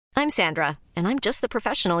I'm Sandra, and I'm just the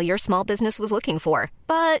professional your small business was looking for.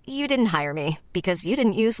 But you didn't hire me because you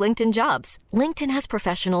didn't use LinkedIn Jobs. LinkedIn has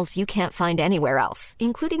professionals you can't find anywhere else,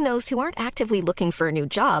 including those who aren't actively looking for a new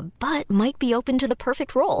job, but might be open to the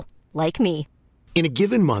perfect role, like me. In a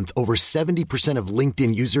given month, over 70% of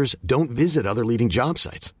LinkedIn users don't visit other leading job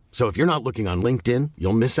sites. So if you're not looking on LinkedIn,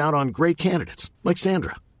 you'll miss out on great candidates like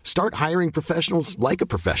Sandra. Start hiring professionals like a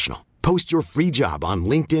professional. Post your free job on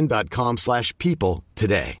linkedin.com/people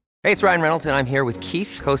today. Hey, it's Ryan Reynolds, and I'm here with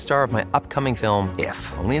Keith, co-star of my upcoming film, If,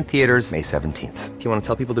 only in theaters May 17th. Do you want to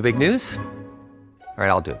tell people the big news? All right,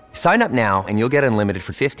 I'll do it. Sign up now and you'll get unlimited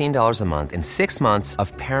for $15 a month and 6 months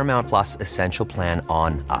of Paramount Plus Essential Plan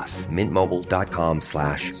on us.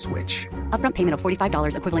 Mintmobile.com/switch. Upfront payment of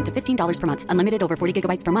 $45 equivalent to $15 per month. Unlimited over 40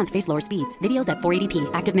 gigabytes per month. Face lower speeds. Videos at 480p.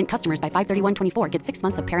 Active Mint customers by 531.24 get 6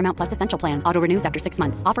 months of Paramount Plus Essential Plan. Auto renews after 6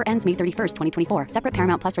 months. Offer ends May 31st, 2024. Separate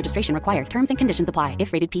Paramount Plus registration required. Terms and conditions apply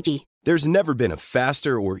if rated PG. There's never been a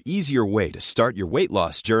faster or easier way to start your weight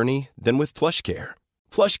loss journey than with PlushCare.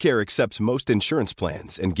 PlushCare accepts most insurance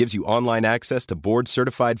plans and gives you online access to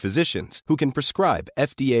board-certified physicians who can prescribe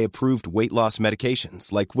FDA-approved weight loss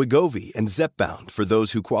medications like Wegovy and Zepbound for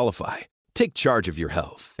those who qualify. Take charge of your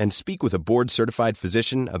health and speak with a board-certified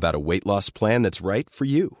physician about a weight loss plan that's right for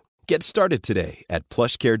you. Get started today at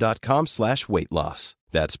plushcare.com/weight loss.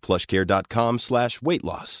 That's plushcare.com/weight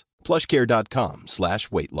loss.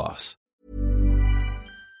 plushcare.com/weight loss.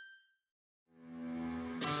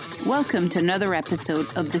 Welcome to another episode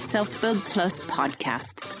of the Self-Build Plus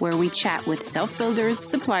podcast, where we chat with self-builders,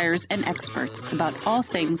 suppliers and experts about all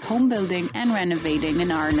things home building and renovating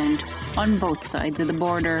in Ireland on both sides of the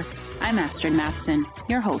border. I'm Astrid Matson,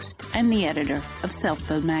 your host and the editor of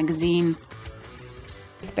Self-Build magazine.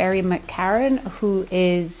 Barry McCarran, who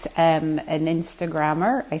is an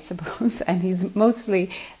Instagrammer, I suppose, and he's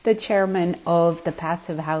mostly the chairman of the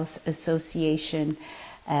Passive House Association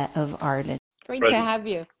of Ireland. Great to have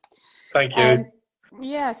you. Thank you.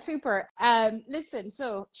 Yeah, super. Listen,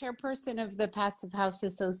 so chairperson of the Passive House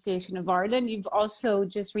Association of Ireland, you've also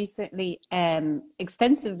just recently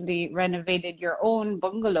extensively renovated your own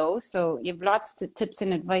bungalow. So you've lots of tips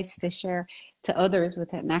and advice to share to others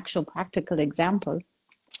with an actual practical example.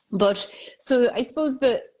 But so I suppose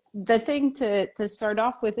the thing to start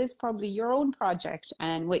off with is probably your own project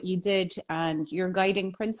and what you did and your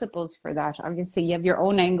guiding principles for that. Obviously, you have your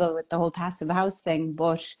own angle with the whole passive house thing,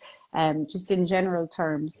 but just in general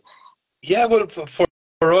terms. Yeah, well,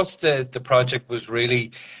 for us, the project was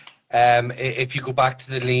really, if you go back to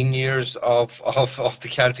the lean years of the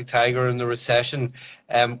Celtic Tiger and the recession,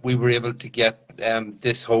 we were able to get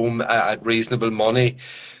this home at reasonable money.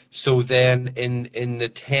 So then in the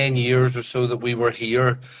 10 years or so that we were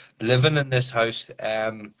here living in this house,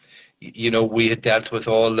 we had dealt with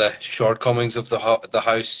all the shortcomings of the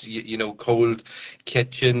house, cold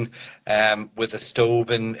kitchen, with a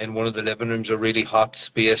stove in one of the living rooms, a really hot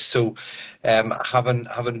space. So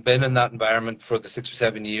having been in that environment for the 6 or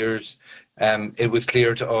 7 years, it was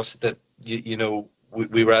clear to us that,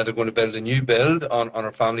 we were either going to build a new build on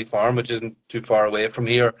our family farm, which isn't too far away from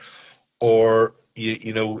here, or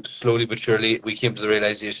slowly but surely we came to the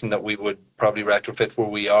realization that we would probably retrofit where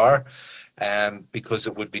we are, because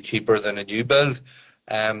it would be cheaper than a new build.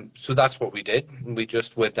 So that's what we did. We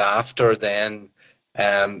just went after then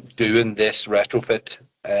doing this retrofit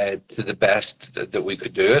to the best that we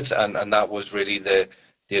could do it, and that was really the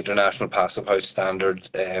International Passive House Standard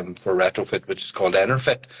for retrofit, which is called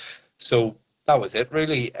ENERFIT. So that was it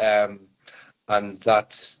really, and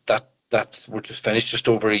that's we're just finished just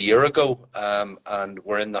over a year ago, and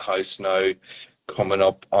we're in the house now coming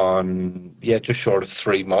up on just short of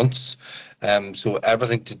 3 months. So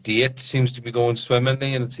everything to date seems to be going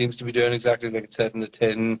swimmingly, and it seems to be doing exactly like it said in the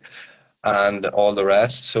tin and all the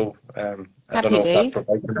rest. So I don't know if that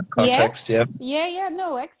provides enough context. Yeah,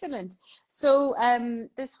 no, excellent. So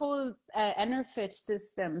this whole ENERFIT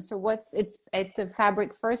system, so it's a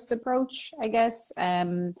fabric first approach, I guess.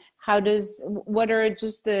 What are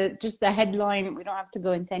just the headline, we don't have to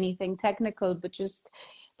go into anything technical, but just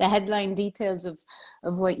the headline details of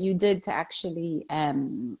what you did to actually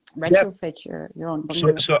retrofit your own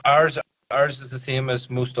bungalow. So ours is the same as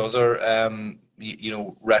most other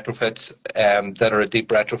retrofits that are a deep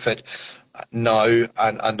retrofit now,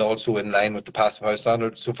 and also in line with the Passive House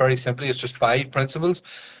Standard. So very simply, it's just 5 principles.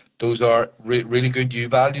 Those are really good U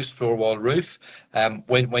values, floor, wall, roof.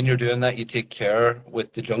 When you're doing that, you take care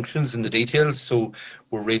with the junctions and the details. So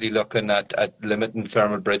we're really looking at limiting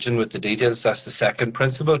thermal bridging with the details. That's the second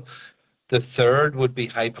principle. The third would be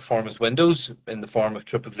high performance windows in the form of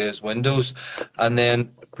triple glazed windows. And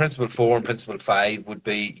then principle 4 and principle 5 would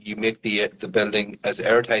be you make the building as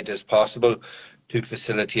airtight as possible to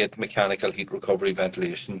facilitate mechanical heat recovery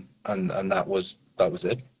ventilation. And that was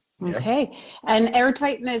it. Yeah. Okay. And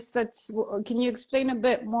airtightness, can you explain a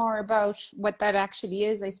bit more about what that actually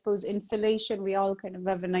is? I suppose insulation, we all kind of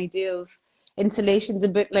have an idea of insulation's a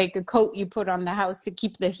bit like a coat you put on the house to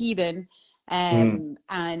keep the heat in. And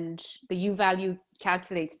the U value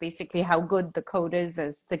calculates basically how good the coat is,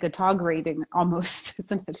 as like a TOG rating almost,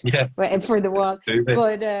 isn't it? Yeah. For the wall.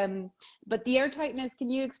 But the airtightness,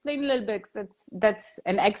 can you explain a little bit? Because that's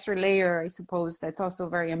an extra layer, I suppose, that's also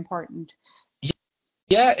very important.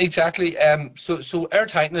 Yeah, exactly. So air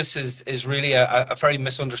tightness is really a very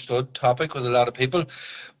misunderstood topic with a lot of people,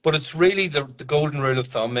 but it's really the golden rule of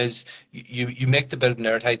thumb is you make the building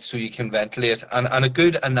airtight so you can ventilate. And a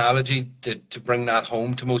good analogy to bring that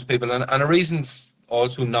home to most people, and a reason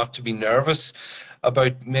also not to be nervous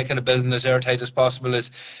about making a building as airtight as possible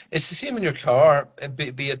is it's the same in your car,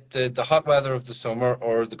 be it the hot weather of the summer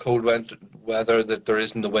or the cold weather that there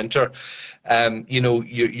is in the winter.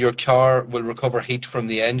 Your car will recover heat from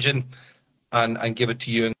the engine and give it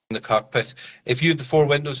to you in the cockpit. If you had the 4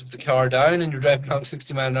 windows of the car down and you're driving along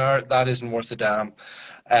 60 miles an hour, that isn't worth a damn.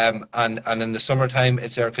 And in the summertime,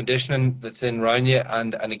 it's air conditioning that's in around you.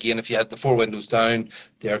 And again, if you had the 4 windows down,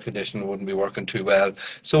 the air conditioning wouldn't be working too well.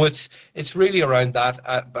 So it's really around that.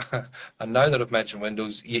 And now that I've mentioned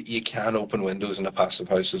windows, you can open windows in a passive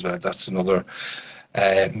house as well. That's another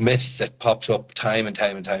myth that pops up time and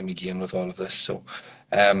time again with all of this. So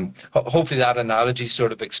hopefully that analogy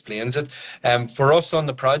sort of explains it. For us on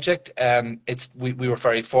the project, we were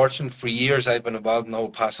very fortunate. For years I've been involved in the whole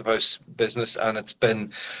passive house business, and it's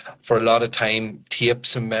been for a lot of time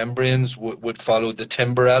tapes and membranes would follow the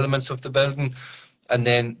timber elements of the building. And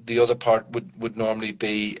then the other part would normally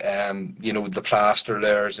be, the plaster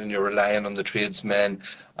layers, and you're relying on the tradesmen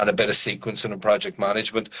and a bit of sequencing and project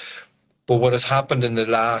management. But what has happened in the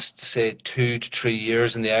last, say, 2 to 3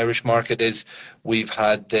 years in the Irish market is we've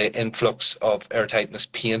had the influx of airtightness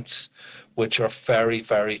paints, which are very,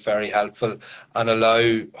 very, very helpful and allow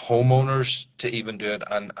homeowners to even do it.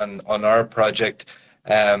 And on our project,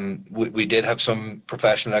 we did have some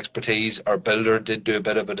professional expertise. Our builder did do a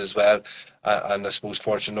bit of it as well. And I suppose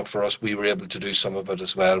fortunate enough for us, we were able to do some of it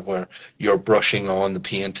as well, where you're brushing on the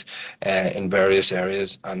paint in various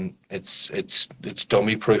areas, and it's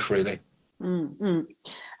dummy proof, really. Mm-hmm.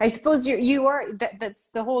 I suppose you are that's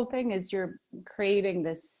the whole thing, is you're creating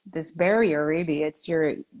this barrier, really. It's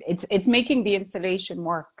making the installation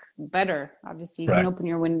work better. Obviously you can open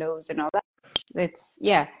your windows and all that.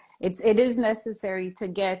 It is necessary to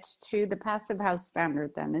get to the passive house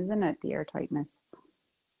standard then, isn't it, the airtightness?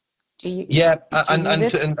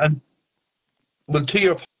 And well, to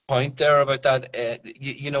your point there about that,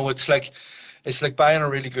 it's like buying a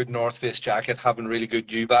really good North Face jacket, having really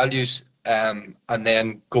good U values, and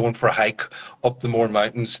then going for a hike up the Mourne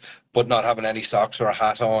Mountains, but not having any socks or a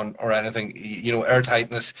hat on or anything. Air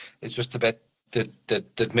tightness is just a bit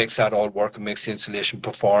that makes that all work and makes the installation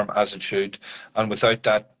perform as it should. And without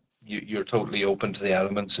that, you're totally open to the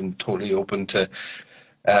elements and totally open to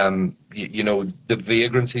the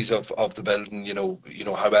vagrancies of the building.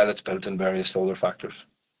 How well it's built and various other factors.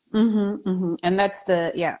 Mm-hmm, mm-hmm. And that's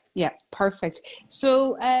perfect.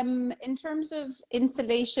 So in terms of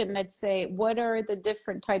insulation, let's say, what are the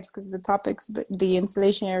different types, because the topics, the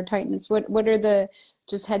insulation, air tightness, what are the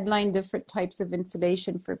just headline different types of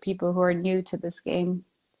insulation for people who are new to this game?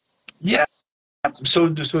 Yeah.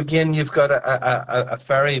 So again, you've got a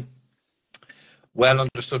very well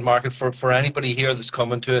understood market for anybody here that's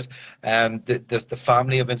coming to it. The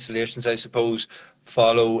family of installations, I suppose,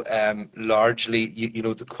 follow largely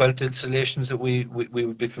the quilt installations that we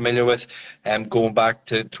would be familiar with, going back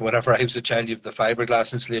to whenever I was a child. You have the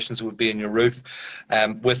fiberglass installations that would be in your roof.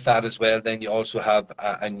 With that as well, then you also have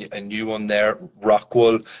a new one there,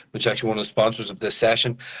 Rockwool, which is actually one of the sponsors of this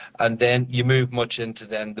session. And then you move much into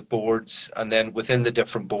then the boards, and then within the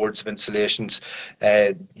different boards of installations,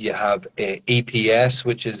 you have EPS,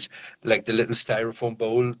 which is like the little styrofoam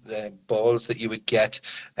balls that you would get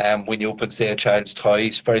when you open, say, a child's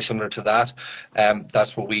toys, very similar to that.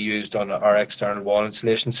 That's what we used on our external wall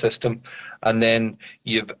insulation system. And then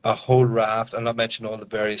you've a whole raft, I'm not mentioning all the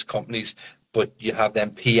various companies, but you have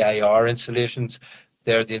them PIR installations.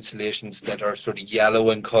 They're the installations that are sort of yellow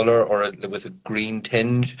in colour or with a green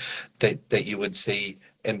tinge that you would see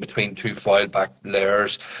in between 2 foil back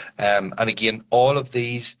layers. And again, all of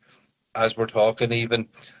these, as we're talking even,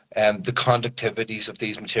 The conductivities of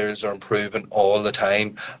these materials are improving all the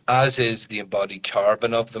time, as is the embodied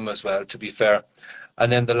carbon of them as well, to be fair.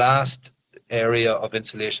 And then the last area of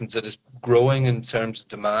insulations that is growing in terms of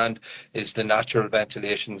demand is the natural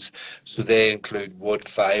ventilations. So they include wood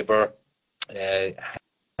fibre,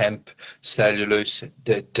 hemp, cellulose,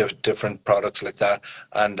 different products like that,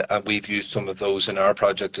 and we've used some of those in our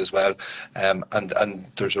project as well. And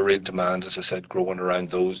there's a real demand, as I said, growing around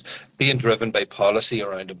those, being driven by policy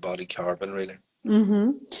around embodied carbon, really.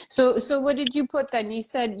 Mm-hmm. So what did you put then? You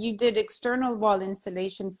said you did external wall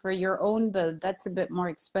insulation for your own build. That's a bit more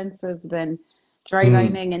expensive than dry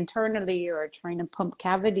lining internally or trying to pump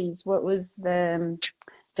cavities. What was the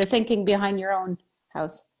thinking behind your own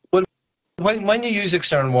house? When you use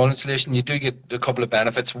external wall insulation, you do get a couple of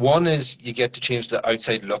benefits. One is you get to change the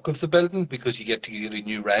outside look of the building because you get to get a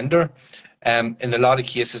new render. In a lot of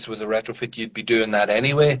cases with a retrofit, you'd be doing that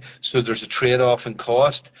anyway. So there's a trade-off in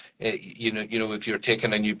cost. You know, if you're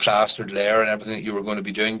taking a new plastered layer and everything that you were going to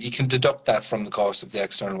be doing, you can deduct that from the cost of the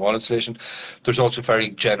external wall insulation. There's also very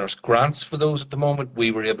generous grants for those at the moment. We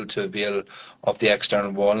were able to avail of the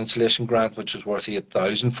external wall insulation grant, which was worth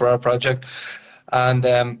 8,000 for our project. And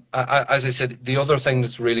as I said, the other thing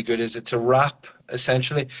that's really good is it's a wrap,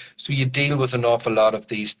 essentially. So you deal with an awful lot of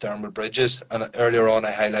these thermal bridges. And earlier on,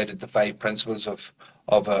 I highlighted the 5 principles of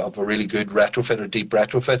a really good retrofit or deep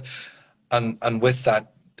retrofit. And with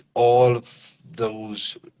that, all of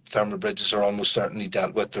those thermal bridges are almost certainly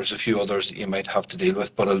dealt with. There's a few others that you might have to deal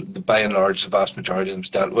with, but by and large, the vast majority of them is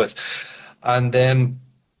dealt with. And then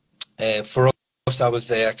for us, that was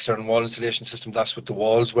the external wall insulation system. That's what the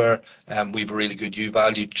walls were. We have a really good U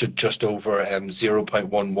value, just over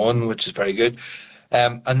 0.11, which is very good.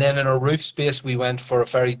 And then in our roof space, we went for a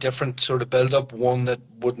very different sort of build-up, one that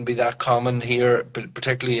wouldn't be that common here,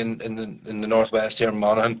 particularly in the northwest here, in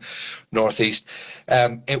Monaghan, northeast.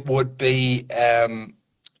 It would be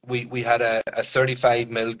we had a 35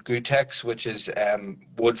 mil Gutex, which is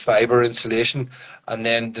wood fibre insulation, and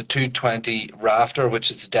then the 220 rafter, which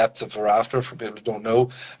is the depth of the rafter for people who don't know.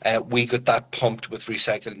 We got that pumped with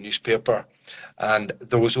recycled newspaper, and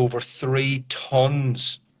there was over 3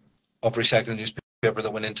 tons of recycled newspaper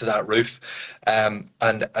that went into that roof, and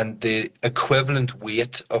the equivalent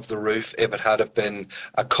weight of the roof, if it had have been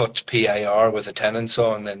a cut PIR with a tenon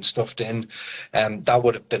saw and then stuffed in, that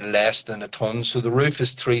would have been less than a ton. So the roof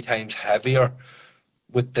is 3 times heavier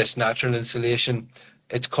with this natural insulation.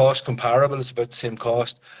 It's cost comparable, it's about the same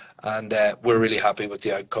cost, and we're really happy with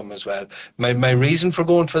the outcome as well. My reason for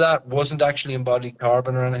going for that wasn't actually embodied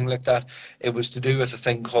carbon or anything like that. It was to do with a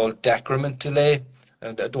thing called decrement delay.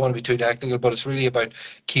 And I don't want to be too technical, but it's really about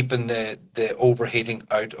keeping the overheating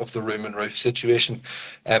out of the room and roof situation.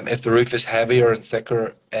 If the roof is heavier and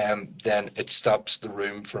thicker, then it stops the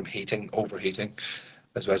room from overheating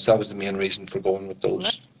as well. So that was the main reason for going with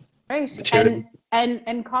those. Right. Materials.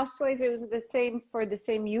 And cost-wise, it was the same for the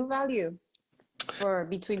same U value for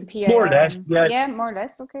between PIR more or less, yeah, more or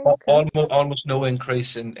less. Okay. Almost no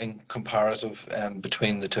increase in comparative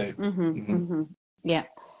between the two. Yeah.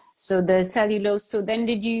 So the cellulose. So then,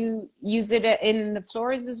 did you use it in the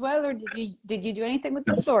floors as well, or did you do anything with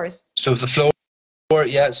the floors? So the floor,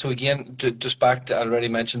 yeah. So again, just back to, I already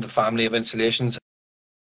mentioned the family of insulations,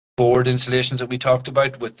 board insulations that we talked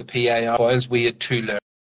about with the PIR foils. We had 2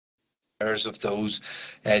 layers of those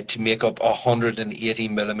to make up 180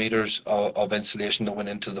 millimeters of insulation that went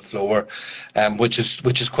into the floor, which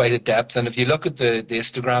is quite a depth. And if you look at the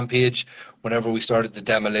Instagram page, whenever we started the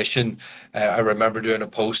demolition, I remember doing a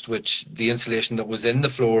post which the insulation that was in the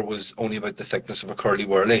floor was only about the thickness of a curly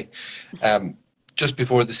whirly. Just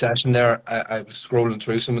before the session there, I was scrolling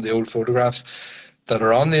through some of the old photographs that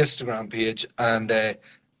are on the Instagram page, and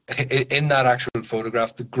in that actual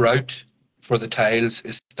photograph, the grout for the tiles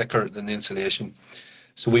is thicker than the insulation.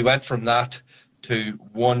 So we went from that to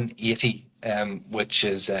 180, which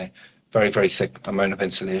is a very, very thick amount of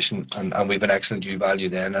insulation, and we've an excellent U value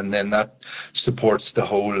then. And then that supports the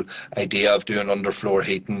whole idea of doing underfloor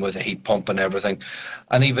heating with a heat pump and everything.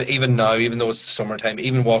 And even now, even though it's summertime,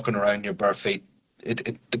 even walking around your bare feet,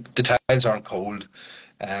 the tiles aren't cold.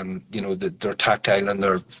 They're tactile and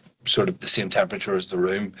they're sort of the same temperature as the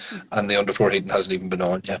room, and the underfloor heating hasn't even been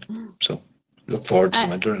on yet. So look forward to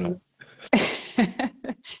winter.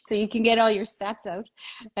 So you can get all your stats out.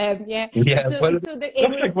 Yeah. So looks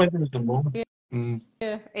like winter is the moment.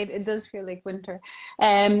 Yeah, it does feel like winter.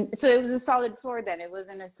 So it was a solid floor then. It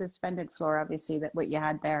wasn't a suspended floor, obviously, that what you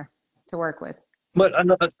had there to work with. Well,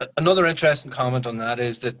 another interesting comment on that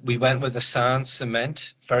is that we went with a sand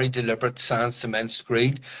cement, very deliberate sand cement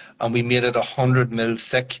screed, and we made it 100 mil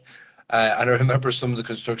thick. And I remember some of the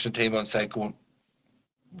construction team on site going,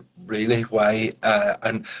 really. Why?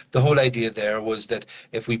 And the whole idea there was that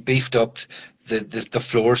if we beefed up the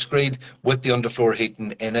floor screed with the underfloor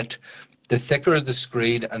heating in it, the thicker the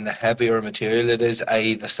screed and the heavier material it is,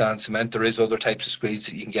 i.e. the sand cement, there is other types of screeds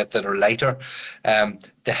that you can get that are lighter.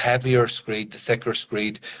 The heavier screed, the thicker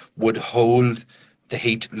screed would hold the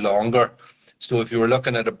heat longer. So if you were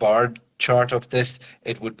looking at a bar chart of this,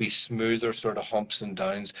 it would be smoother sort of humps and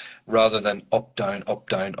downs rather than up, down, up,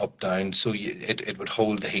 down, up, down. So it would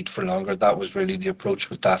hold the heat for longer. That was really the approach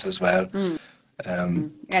with that as well.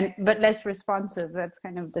 But less responsive, that's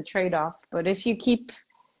kind of the trade-off. But if you keep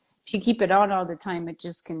it on all the time, it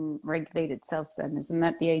just can regulate itself then. Isn't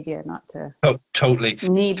that the idea? Not to totally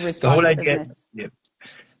need responsiveness.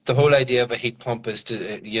 The whole idea of a heat pump is to,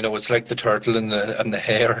 it's like the turtle and the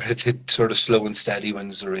hare. It sort of slow and steady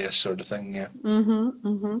wins the race sort of thing, yeah.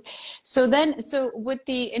 So with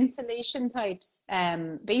the insulation types,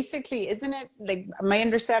 basically, isn't it like my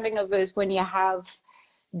understanding of it is when you have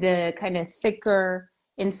the kind of thicker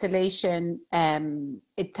insulation,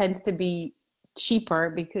 it tends to be cheaper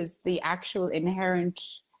because the actual inherent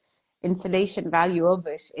insulation value of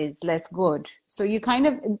it is less good. So you kind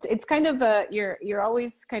of, it's kind of you're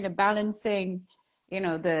always kind of balancing,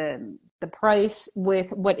 the price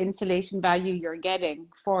with what insulation value you're getting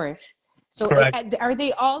for it. So are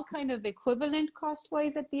they all kind of equivalent cost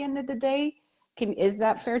wise at the end of the day? Is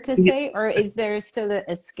that fair to say, or is there still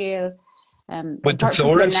a scale with the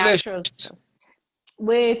floor insulation?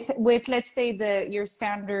 With let's say your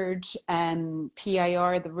standard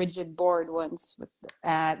PIR, the rigid board ones,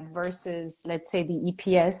 versus let's say the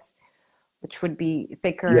EPS, which would be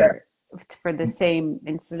thicker for the same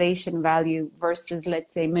insulation value, versus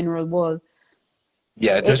let's say mineral wool.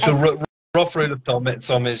 Yeah, there's a rough rule of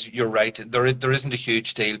thumb is you're right. There isn't a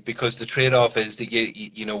huge deal because the trade-off is that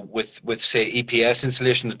with say EPS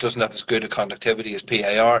insulation that doesn't have as good a conductivity as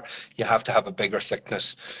PIR, you have to have a bigger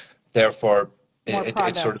thickness. Therefore,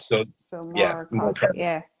 it sort of does. So more cost.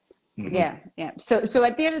 Yeah. So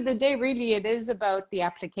at the end of the day, really, it is about the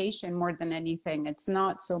application more than anything. It's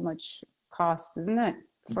not so much cost, isn't it,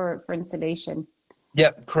 for insulation? Yeah,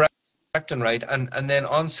 correct and right. And then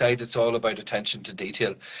on site, it's all about attention to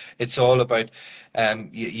detail. It's all about,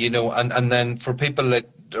 and then for people that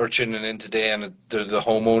are tuning in today and they're the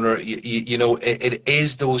homeowner, it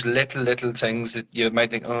is those little things that you might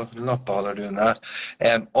think, oh, I'll not bother doing that.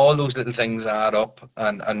 All those little things add up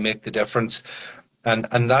and make the difference.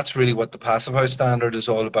 And that's really what the Passive House standard is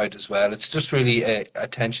all about as well. It's just really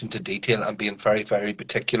attention to detail and being very, very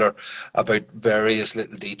particular about various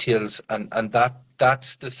little details. And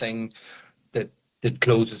that's the thing that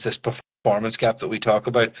closes this performance gap that we talk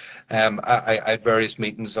about. I had various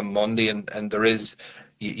meetings on Monday, and there is,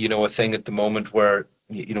 a thing at the moment where,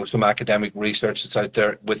 some academic research that's out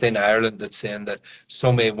there within Ireland that's saying that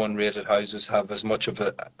some A1 rated houses have as much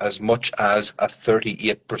as a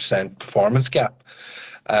 38% performance gap.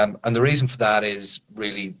 And the reason for that is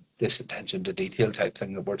really this attention to detail type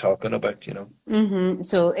thing that we're talking about,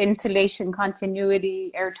 So insulation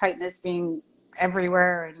continuity, air tightness being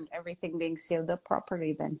everywhere and everything being sealed up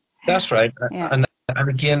properly then. That's right. Yeah. And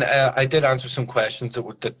again, I did answer some questions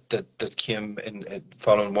that came in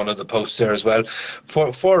following one of the posts there as well.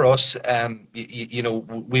 For us,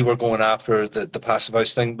 we were going after the Passive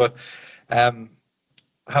House thing, but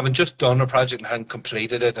having just done a project and hadn't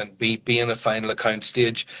completed it and being at final account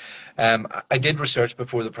stage, I did research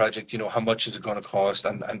before the project, how much is it going to cost,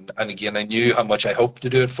 and again, I knew how much I hoped to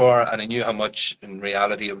do it for, and I knew how much in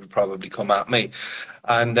reality it would probably come at me,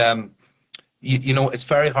 and it's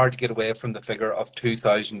very hard to get away from the figure of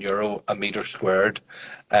 €2,000 a metre squared.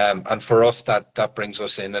 And for us, that brings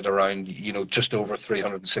us in at around, just over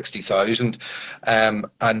 360,000.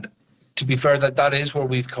 And to be fair, that is where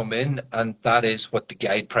we've come in, and that is what the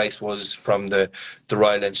guide price was from the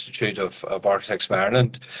Royal Institute of Architects of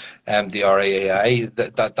Ireland, the RAAI.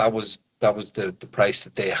 That was the price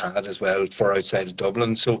that they had as well for outside of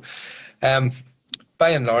Dublin. So, by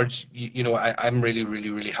and large, I'm really, really,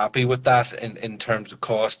 really happy with that in terms of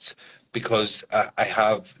costs, because I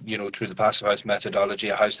have, through the Passive House methodology,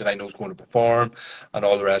 a house that I know is going to perform and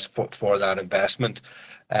all the rest for that investment.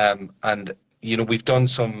 And we've done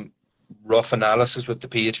some rough analysis with the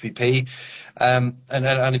PHBP. And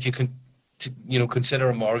if you can, consider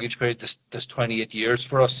a mortgage period this 28 years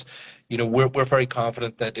for us, we're very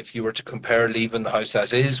confident that if you were to compare leaving the house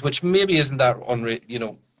as is, which maybe isn't that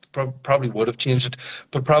unreal, probably would have changed it,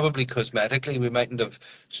 but probably cosmetically we mightn't have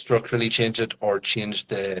structurally changed it or changed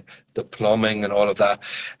the plumbing and all of that.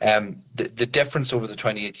 The difference over the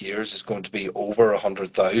 28 years is going to be over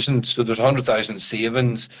 100,000. So there's 100,000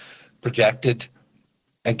 savings projected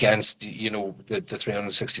against, the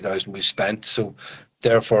 360,000 we spent. So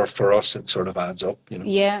therefore, for us, it sort of adds up,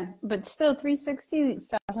 Yeah, but still 360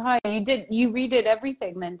 sounds high. You redid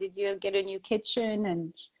everything then. Did you get a new kitchen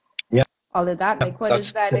and Yeah, all of that? Like, what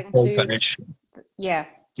does that's that the full include? finish. Yeah.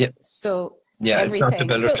 Yeah, So yeah, it's not the everything.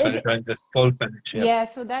 builder's So it's, finish, right? The full finish. Yeah. yeah,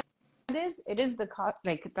 so it is the cost.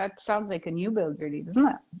 Like, that sounds like a new build, really, doesn't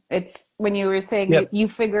it? It's when you were saying Yeah. you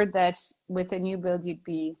figured that with a new build, you'd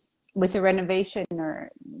be, with a renovation or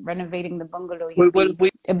renovating the bungalow, you'd Well, be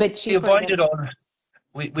a bit we cheaper avoided than. all.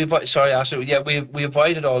 We've sorry, Ashley. Yeah, we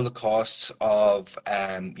avoided all the costs of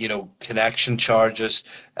connection charges.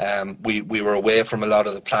 We were away from a lot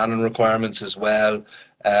of the planning requirements as well.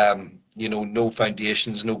 No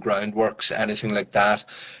foundations, no groundworks, anything like that.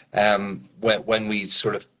 When we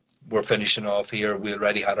sort of were finishing off here, we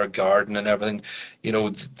already had our garden and everything.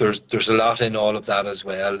 There's a lot in all of that as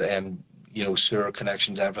well. Sewer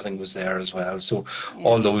connections, everything was there as well. So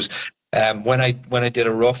all those. When I did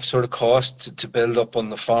a rough sort of cost to build up on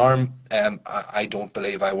the farm, I don't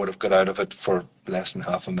believe I would have got out of it for less than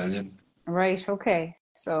 500,000. Right. Okay.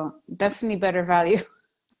 So definitely better value.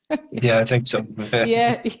 Yeah, I think so.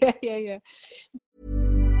 Yeah. Yeah.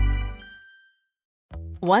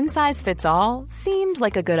 One size fits all seemed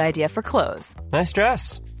like a good idea for clothes. Nice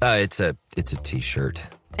dress. It's a t-shirt.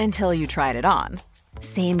 Until you tried it on.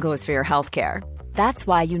 Same goes for your healthcare. That's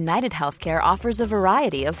why United Healthcare offers a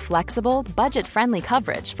variety of flexible, budget-friendly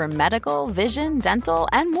coverage for medical, vision, dental,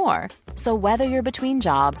 and more. So whether you're between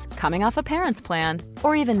jobs, coming off a parent's plan,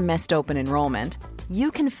 or even missed open enrollment,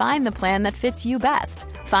 you can find the plan that fits you best.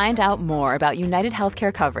 Find out more about United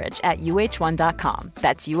Healthcare coverage at uh1.com.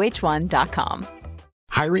 That's uh1.com.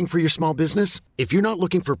 Hiring for your small business? If you're not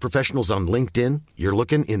looking for professionals on LinkedIn, you're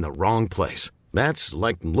looking in the wrong place. That's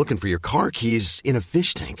like looking for your car keys in a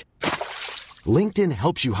fish tank. LinkedIn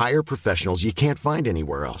helps you hire professionals you can't find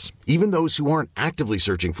anywhere else, even those who aren't actively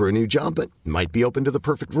searching for a new job but might be open to the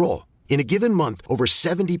perfect role. In a given month, over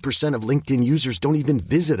 70% of LinkedIn users don't even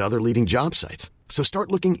visit other leading job sites. So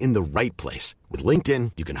start looking in the right place. With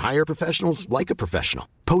LinkedIn, you can hire professionals like a professional.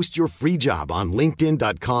 Post your free job on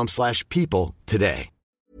linkedin.com/people today.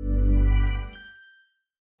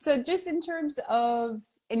 So just in terms of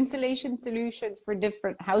insulation solutions for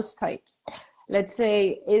different house types, let's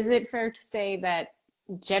say, is it fair to say that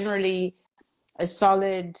generally a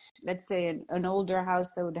solid, let's say an older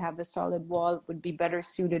house that would have a solid wall would be better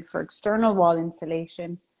suited for external wall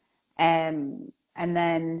insulation? And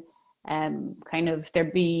then kind of there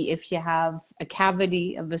be, if you have a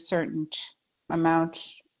cavity of a certain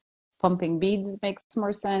amount, pumping beads makes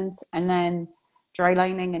more sense. And then dry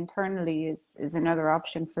lining internally is another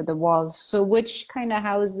option for the walls. So which kind of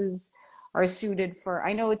houses are suited for?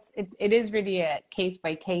 I know it is really a case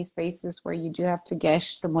by case basis where you do have to get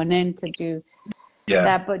someone in to do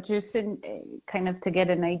that, but just in kind of to get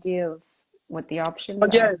an idea of what the options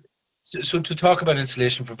are. So to talk about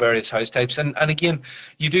insulation for various house types, and again,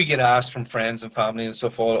 you do get asked from friends and family and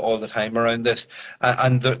stuff all the time around this,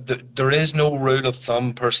 and there is no rule of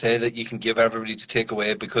thumb per se that you can give everybody to take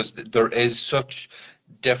away, because there is such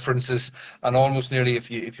differences, and almost nearly if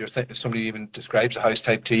somebody even describes a house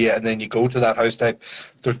type to you and then you go to that house type,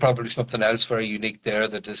 there's probably something else very unique there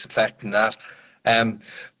that is affecting that.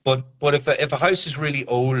 But if a house is really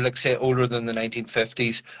old, like say older than the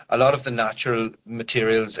 1950s, a lot of the natural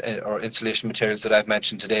materials or insulation materials that I've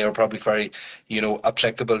mentioned today are probably very,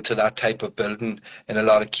 applicable to that type of building in a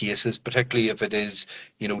lot of cases, particularly if it is,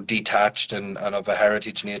 detached and of a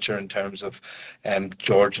heritage nature in terms of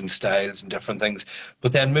Georgian styles and different things.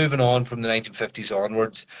 But then moving on from the 1950s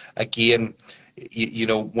onwards, again,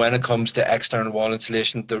 when it comes to external wall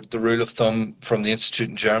insulation, the rule of thumb from the Institute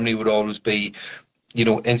in Germany would always be,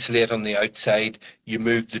 insulate on the outside. You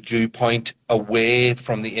move the dew point away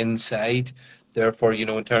from the inside. Therefore,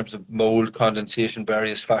 in terms of mold, condensation,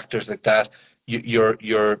 various factors like that,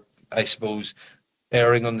 you're, I suppose,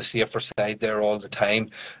 erring on the safer side there all the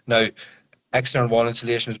time. Now, external wall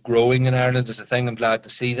insulation is growing in Ireland as a thing. I'm glad to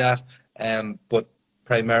see that. But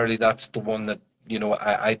primarily that's the one that,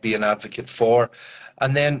 I'd be an advocate for.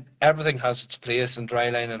 And then everything has its place, and dry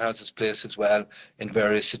lining has its place as well in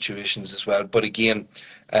various situations as well. But again,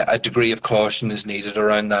 a degree of caution is needed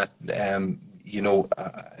around that,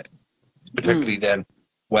 particularly then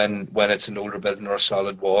when it's an older building or a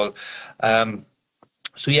solid wall.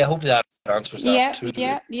 So yeah, hopefully that answers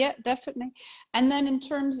that. Yeah, definitely. And then in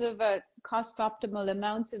terms of cost optimal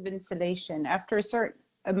amounts of insulation, after a certain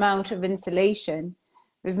amount of insulation,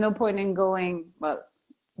 there's no point in going, well,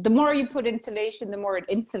 the more you put insulation, the more it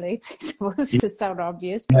insulates, I suppose, to sound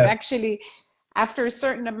obvious. But actually, after a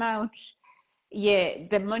certain amount, yeah,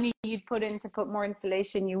 the money you'd put in to put more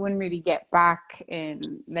insulation, you wouldn't really get back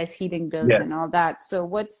in less heating bills Yeah. and all that. So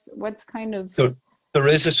what's kind of So there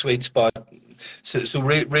is a sweet spot.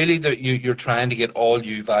 Really, you're trying to get all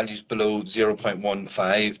U values below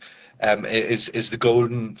 0.15 is the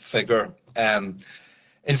golden figure. In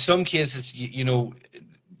some cases,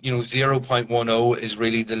 0.10 is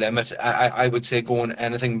really the limit. I would say going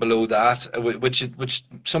anything below that, which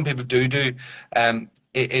some people do,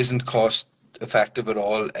 it isn't cost effective at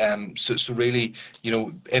all. So really,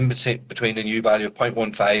 in between a U value of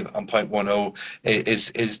 0.15 and 0.10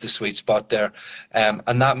 is the sweet spot there.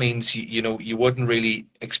 And that means, you wouldn't really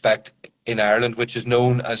expect in Ireland, which is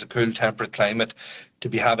known as a cool temperate climate, to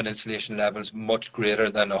be having insulation levels much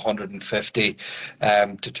greater than 150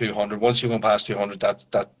 to 200. Once you go past 200,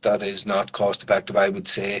 that is not cost effective, I would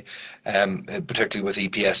say, particularly with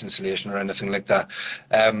EPS insulation or anything like that.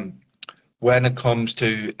 When it comes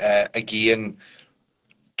to, again,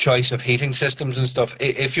 choice of heating systems and stuff,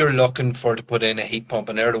 if you're looking to put in a heat pump,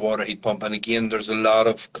 an air-to-water heat pump, and again, there's a lot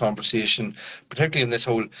of conversation, particularly in this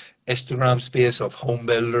whole Instagram space of home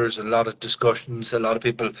builders, a lot of discussions, a lot of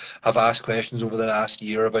people have asked questions over the last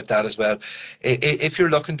year about that as well. If you're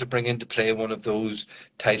looking to bring into play one of those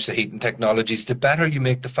types of heating technologies, the better you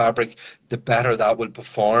make the fabric, the better that will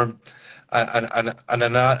perform. An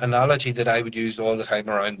analogy that I would use all the time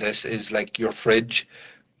around this is like your fridge.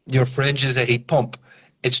 Your fridge is a heat pump.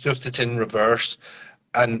 It's in reverse.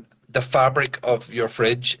 And the fabric of your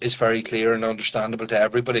fridge is very clear and understandable to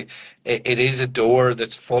everybody. It is a door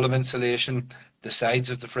that's full of insulation. The sides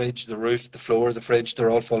of the fridge, the roof, the floor of the fridge,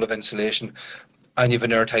 they're all full of insulation. And you have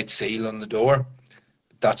an airtight seal on the door.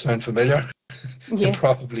 That sound familiar? yeah. It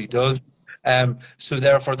probably does. So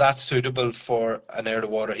therefore, that's suitable for an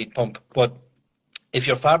air-to-water heat pump. But if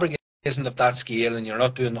your fabric isn't of that scale and you're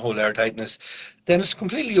not doing the whole air tightness, then it's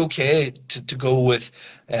completely okay to go with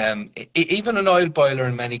even an oil boiler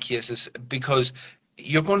in many cases, because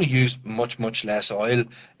you're going to use much less oil,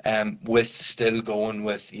 with still going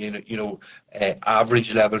with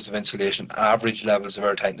average levels of insulation, average levels of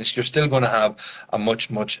air tightness. You're still going to have a much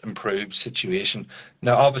improved situation.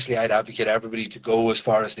 Now, obviously, I'd advocate everybody to go as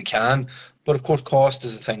far as they can, but of course, cost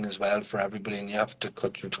is a thing as well for everybody, and you have to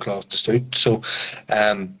cut your cloth to suit. So,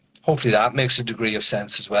 hopefully, that makes a degree of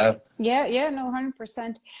sense as well. Yeah, no,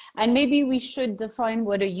 100%. And maybe we should define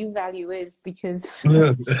what a U value is, because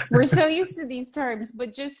we're so used to these terms.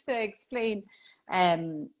 But just to explain,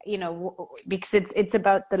 because it's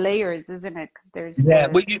about the layers, isn't it? Because there's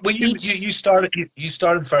you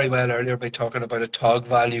started very well earlier by talking about a TOG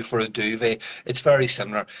value for a duvet. It's very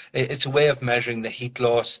similar. It's a way of measuring the heat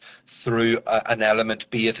loss through an element,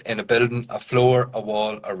 be it in a building, a floor, a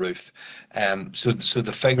wall, a roof. So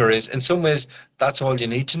the figure is, in some ways, that's all you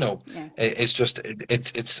need to know. Yeah.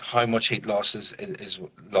 It's how much heat loss is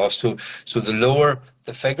lost. So the lower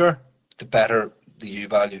the figure, the better the U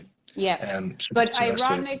value. Yeah, but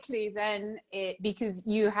ironically then, because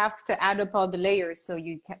you have to add up all the layers, so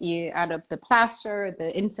you add up the plaster,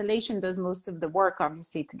 the insulation does most of the work,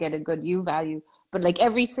 obviously, to get a good U value. But like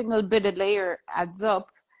every single bit of layer adds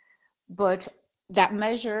up. But that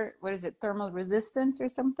measure, what is it, thermal resistance or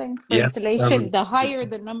something for insulation? The higher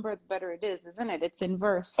the number, the better it is, isn't it? It's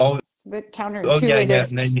inverse. It's a bit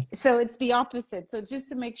counterintuitive. Yeah. So it's the opposite. So just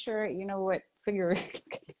to make sure you know what figure.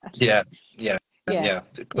 Yeah.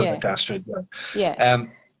 Astrid. Yeah.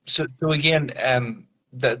 So again,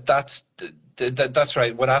 that's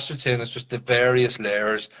right. What Astrid's saying is just the various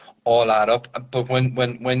layers all add up. But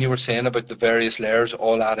when you were saying about the various layers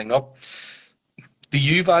all adding up, the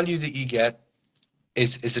U value that you get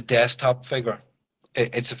is a desktop figure.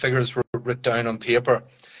 It's a figure that's written down on paper.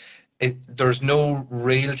 There's no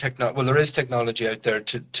real technology. Well, there is technology out there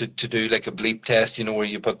to do like a bleep test, where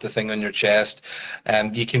you put the thing on your chest.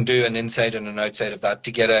 You can do an inside and an outside of that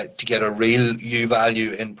to get a real U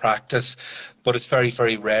value in practice, but it's very,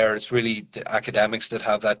 very rare. It's really the academics that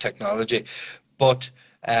have that technology. But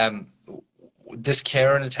this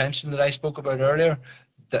care and attention that I spoke about earlier,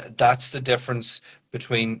 that's the difference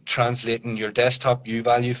between translating your desktop U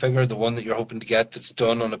value figure, the one that you're hoping to get that's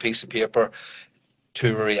done on a piece of paper,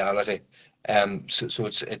 to a reality. So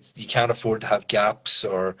it's you can't afford to have gaps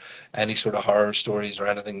or any sort of horror stories or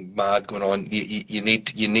anything mad going on. You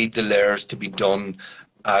need the layers to be done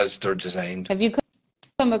as they're designed. Have you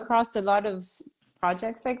come across a lot of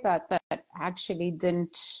projects like that actually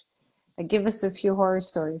didn't? Give us a few horror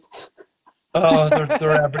stories. Oh,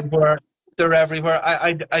 they're everywhere. They're everywhere.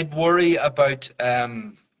 I'd worry about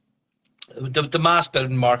The mass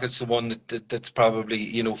building market's the one that's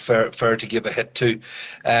probably, fair to give a hit to.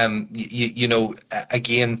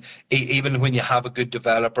 Again, even when you have a good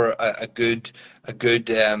developer, a good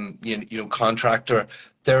contractor,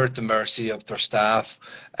 they're at the mercy of their staff,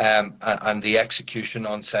 and the execution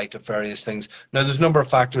on site of various things. Now, there's a number of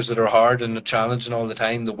factors that are hard and challenging all the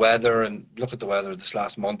time. The weather, and look at the weather this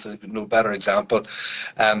last month, no better example.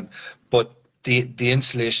 But the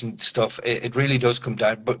insulation stuff, it really does come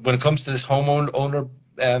down. But when it comes to this homeowner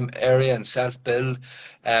area and self-build,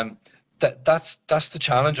 that's the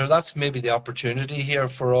challenge, or that's maybe the opportunity here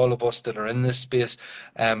for all of us that are in this space,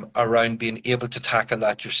 around being able to tackle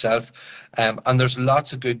that yourself. And there's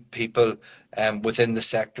lots of good people within the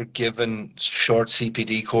sector giving short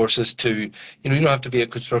CPD courses to, you don't have to be a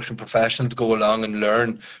construction professional to go along and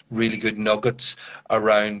learn really good nuggets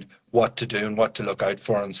around what to do and what to look out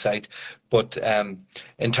for on site. But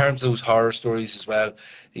in terms of those horror stories as well,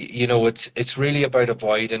 it's really about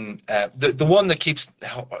avoiding the one that keeps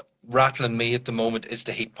rattling me at the moment is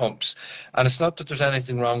the heat pumps. And it's not that there's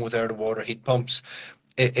anything wrong with air-to-water heat pumps.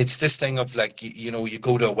 It's this thing of, like, you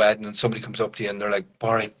go to a wedding and somebody comes up to you and they're like,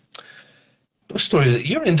 Barry, what's the story?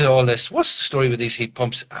 You're into all this. What's the story with these heat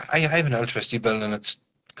pumps? I have an electricity bill and it's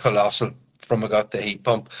colossal from I got the heat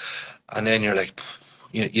pump. And then you're like,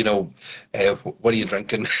 what are you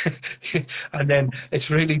drinking? And then it's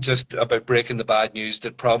really just about breaking the bad news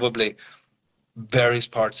that probably various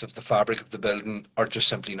parts of the fabric of the building are just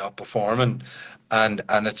simply not performing. And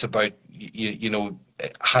it's about,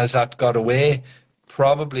 has that got away?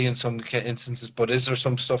 Probably in some instances, but is there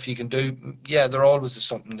some stuff you can do? Yeah, there always is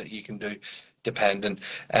something that you can do, depending.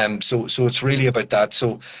 So it's really about that.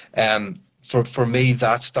 So for me,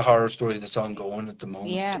 that's the horror story that's ongoing at the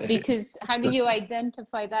moment. Yeah, because how do you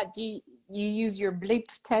identify that? Do you use your bleep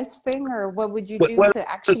testing, or what would you do to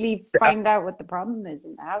actually find out what the problem is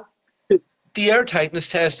in the house? The air tightness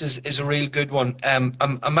test is a real good one. And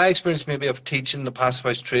my experience maybe of teaching the Passive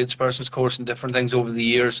House tradesperson's course and different things over the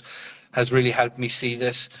years has really helped me see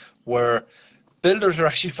this, where builders are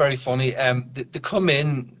actually very funny. They come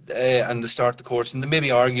in and they start the course and they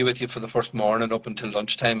maybe argue with you for the first morning up until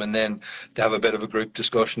lunchtime, and then they have a bit of a group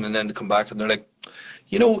discussion, and then they come back and they're like,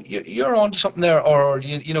 you're on to something there, or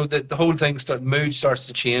the whole thing mood starts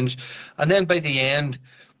to change, and then by the end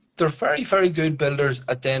they're very, very good builders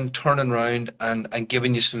at then turning around and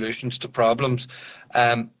giving you solutions to problems.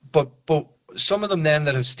 But some of them then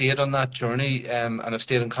that have stayed on that journey and have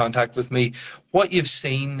stayed in contact with me, what you've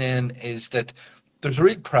seen then is that there's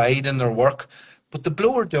real pride in their work, but the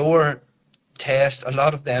blower door test, a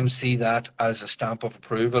lot of them see that as a stamp of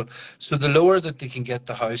approval. So the lower that they can get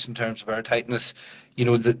the house in terms of air tightness,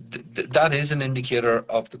 that is an indicator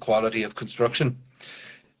of the quality of construction.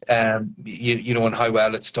 And how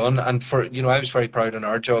well it's done. And I was very proud in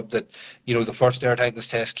our job that, the first air tightness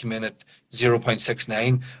test came in at 0.69.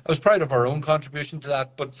 I was proud of our own contribution to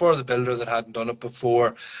that, but for the builder that hadn't done it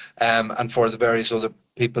before, and for the various other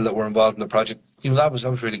people that were involved in the project, that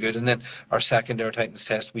was really good. And then our second air tightness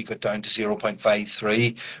test, we got down to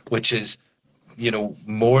 0.53, which is,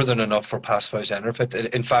 more than enough for Passive House retrofit.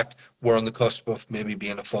 In fact, we're on the cusp of maybe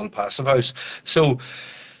being a full Passive House. So,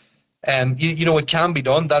 it can be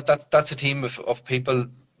done. That's a team of people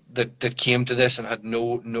that came to this and had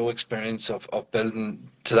no experience of building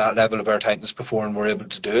to that level of air tightness before, and were able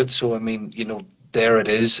to do it. So, I mean, there it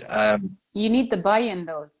is. You need the buy-in,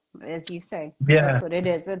 though, as you say. Yeah. That's what it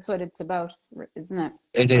is. That's what it's about, isn't it?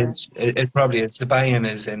 It is. It probably is. The buy-in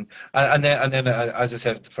is in. And then, as I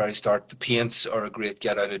said at the very start, the paints are a great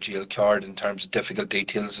get-out-of-jail card in terms of difficult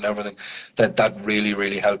details and everything. That really,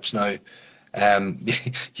 really helps now.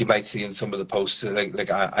 You might see in some of the posts,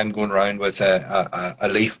 like I'm going around with a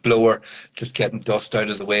leaf blower, just getting dust out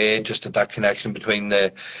of the way, just at that connection between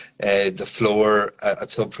the floor at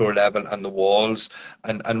subfloor level and the walls,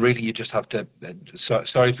 and really you just have to,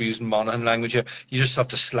 sorry for using Monaghan language here, you just have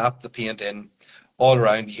to slap the paint in all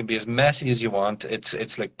around. You can be as messy as you want.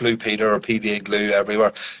 It's like Blue Peter or PVA glue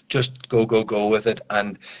everywhere. Just go with it,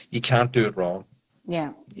 and you can't do it wrong.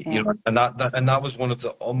 Yeah. And that was one of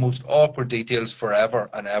the most awkward details forever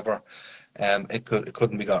and ever. It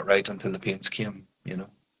couldn't be got right until the paints came.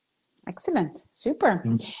 Excellent, super.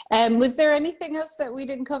 Was there anything else that we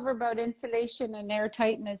didn't cover about insulation and air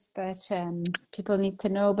tightness that people need to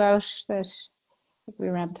know about? That we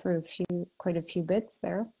ran through quite a few bits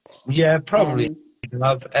there. Yeah, probably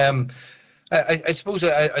have. I suppose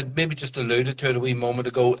I maybe just alluded to it a wee moment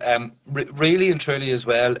ago. Really and truly as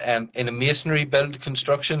well, in a masonry build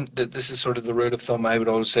construction, this is sort of the rule of thumb I would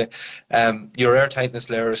always say, your air tightness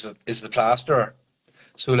layer is the plaster.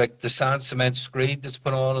 So like the sand cement screed that's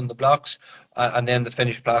put on the blocks, and then the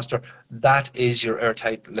finished plaster, that is your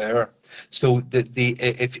airtight layer. So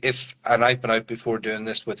if and I've been out before doing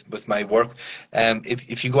this with my work,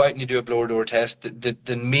 if you go out and you do a blower door test,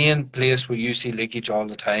 the main place where you see leakage all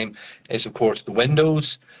the time is, of course, the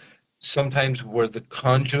windows. Sometimes where the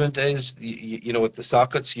conduit is, you know, at the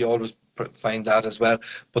sockets, you always find that as well.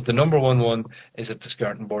 But the number one is at the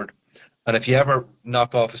skirting board. And if you ever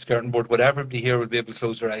knock off a skirting board, what everybody here will be able to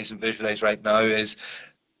close their eyes and visualize right now is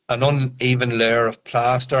an uneven layer of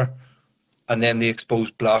plaster and then the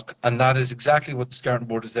exposed block. And that is exactly what the skirting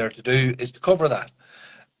board is there to do, is to cover that.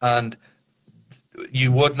 And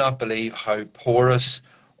you would not believe how porous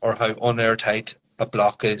or how unairtight a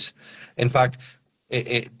block is. In fact,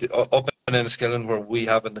 up in Enniskillen, where we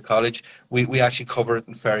have in the college, we actually cover it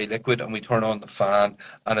in fairy liquid, and we turn on the fan,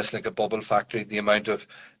 and it's like a bubble factory, the amount of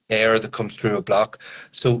air that comes through a block.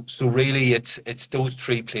 So really it's those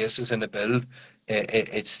three places in a build.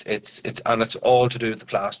 It's and it's all to do with the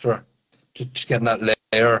plaster, just getting that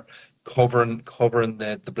layer covering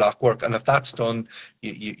the block work. And if that's done,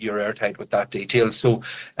 you're airtight with that detail. So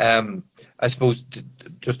I suppose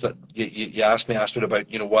just that you asked me, Astrid,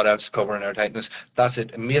 about, you know, what else covering airtightness. That's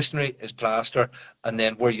it. Masonry is plaster, and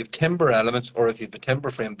then where you've timber elements, or if you've a timber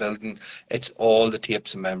frame building, it's all the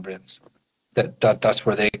tapes and membranes. That's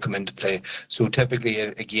where they come into play. So typically,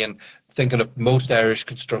 again, thinking of most Irish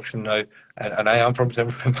construction now, and I am from a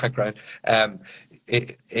timber frame background,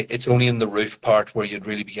 it's only in the roof part where you'd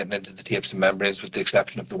really be getting into the tapes and membranes, with the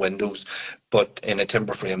exception of the windows. But in a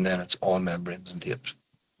timber frame, then it's all membranes and tapes.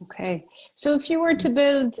 Okay. So if you were to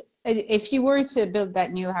build that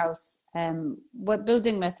new house, what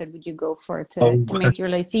building method would you go for to make your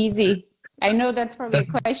life easy? I know that's probably a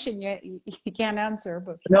question you can't answer,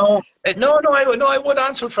 but I would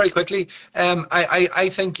answer it very quickly. I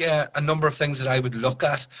think a number of things that I would look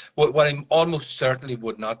at. What I almost certainly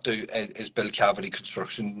would not do is build cavity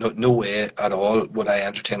construction. No way at all would I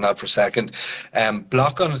entertain that for a second.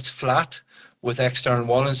 Block on its flat with external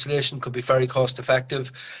wall insulation could be very cost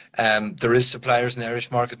effective. There is suppliers in the Irish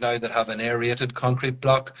market now that have an aerated concrete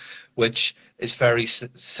block, which is very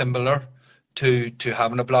similar to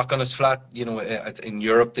having a block on its flat. You know, in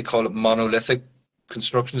Europe they call it monolithic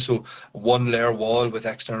construction, so one layer wall with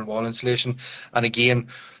external wall insulation. And again,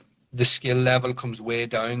 the skill level comes way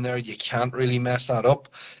down there. You can't really mess that up.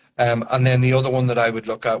 And then the other one that I would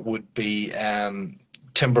look at would be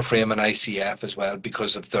timber frame and ICF as well,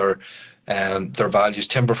 because of their values.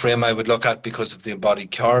 Timber frame I would look at because of the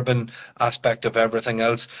embodied carbon aspect of everything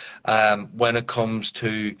else. When it comes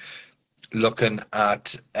to looking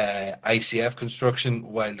at ICF construction,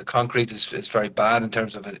 while the concrete is very bad in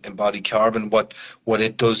terms of embodied carbon, what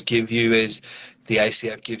it does give you is the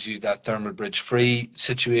ICF gives you that thermal bridge free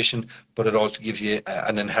situation, but it also gives you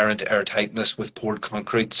an inherent air tightness with poured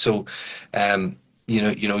concrete. So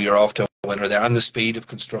you're off to a winner there, and the speed of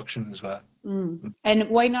construction as well. And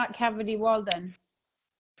why not cavity wall then?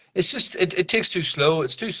 It's just it takes too slow.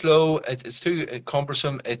 It's too slow. It's too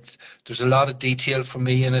cumbersome. There's a lot of detail for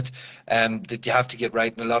me in it that you have to get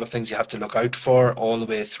right, and a lot of things you have to look out for all the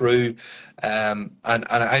way through. And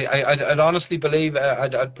I'd honestly believe,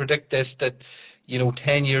 I'd predict this, that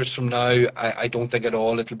 10 years from now, I don't think at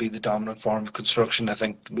all it'll be the dominant form of construction. I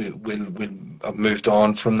think we'll have moved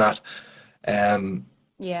on from that.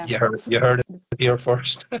 Yeah, you heard it here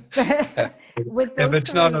first. With if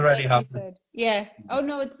it's not already happening. Yeah. Oh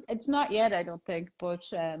no, it's not yet, I don't think. But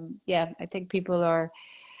I think people are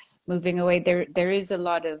moving away. There is a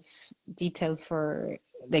lot of detail for,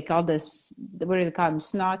 like, all this, what do they call them,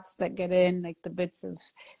 snots that get in, like the bits of,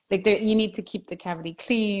 like, you need to keep the cavity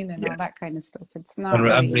clean and all that kind of stuff. It's not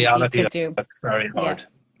really reality, easy to do. That's very hard.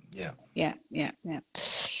 Yeah.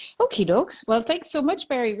 Okie dokes. Well, thanks so much,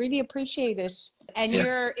 Barry. Really appreciate it. And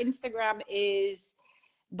your Instagram is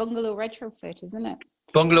Bungalow Retrofit, isn't it?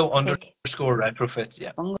 Bungalow_retrofit,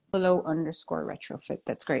 yeah. Bungalow_retrofit.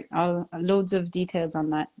 That's great. Loads of details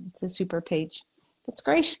on that. It's a super page. That's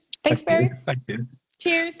great. Thanks, Barry. Thank you.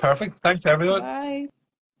 Cheers. Perfect. Thanks, everyone. Bye.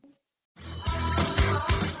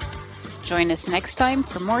 Join us next time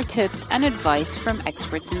for more tips and advice from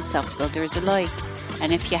experts and self-builders alike.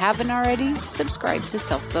 And if you haven't already, subscribe to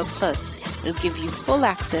Self-Build Plus. It'll give you full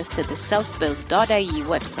access to the selfbuild.ie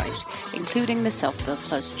website, including the Self-Build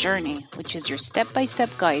Plus journey, which is your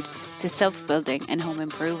step-by-step guide to self-building and home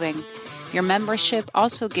improving. Your membership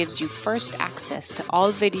also gives you first access to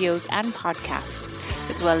all videos and podcasts,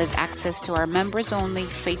 as well as access to our members-only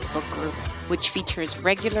Facebook group, which features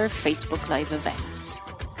regular Facebook Live events.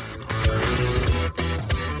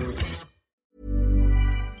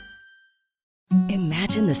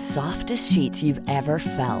 Imagine the softest sheets you've ever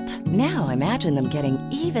felt. Now imagine them getting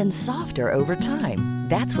even softer over time.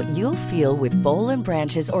 That's what you'll feel with Boll &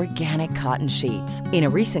 Branch's organic cotton sheets. In a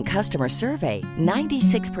recent customer survey,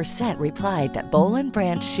 96% replied that Boll &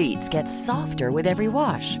 Branch sheets get softer with every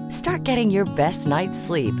wash. Start getting your best night's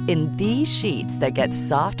sleep in these sheets that get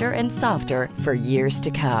softer and softer for years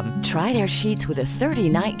to come. Try their sheets with a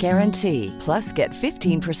 30-night guarantee. Plus, get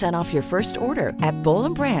 15% off your first order at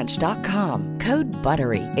bollandbranch.com. Code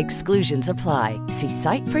BUTTERY. Exclusions apply. See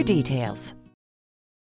site for details.